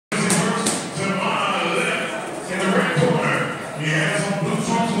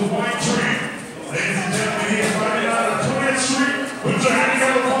white tree. Ladies and gentlemen, he is fighting out of 20th Street. Put your hand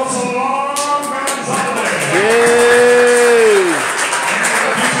together for Salaam and Holiday. Yay!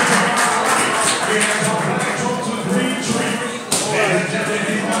 We have a black coat to green tree. Ladies and gentlemen,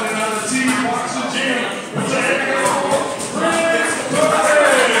 he's fighting out of T-Box to Gym. Put your hand together for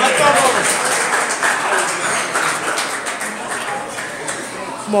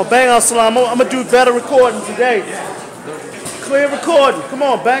Come on, bang out, Salaam. I'm going to do better recording today. Clear recording. Come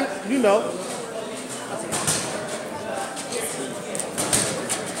on, bang. You know.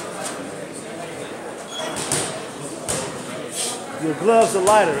 Your gloves are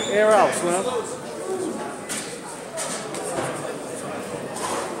lighter. Air out, Slam.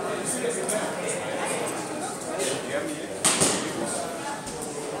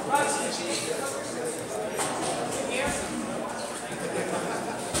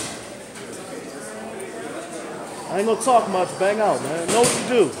 I ain't gonna talk much, bang out, man. Know what to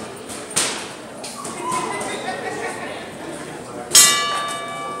do.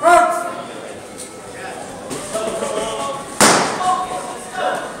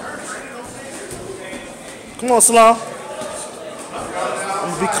 Come on, Salaam. I'm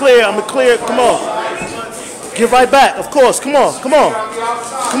gonna be clear, I'm gonna clear, come on. Get right back, of course, come on, come on.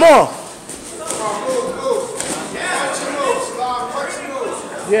 Come on.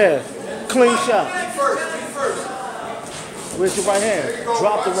 Yeah, clean shot. Where's your right hand?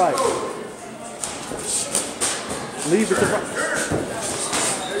 Drop the right. Leave it to right.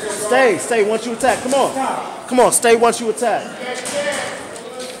 Stay once you attack. Come on. Come on, stay once you attack.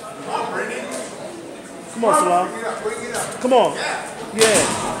 Come on, Salaam. Come on. Yeah.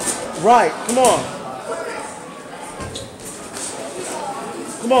 Right. Come on.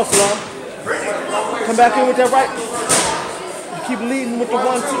 Come on, Salaam. Come back in with that right. You keep leading with the 1-2.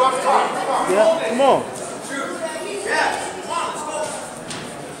 Yeah. Come on.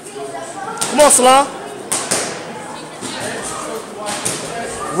 Come on, Salaam.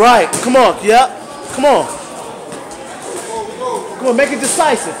 Right. Come on. Yep. Come on. Come on. Make it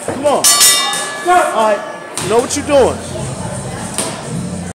decisive. Come on. All right. You know what you're doing.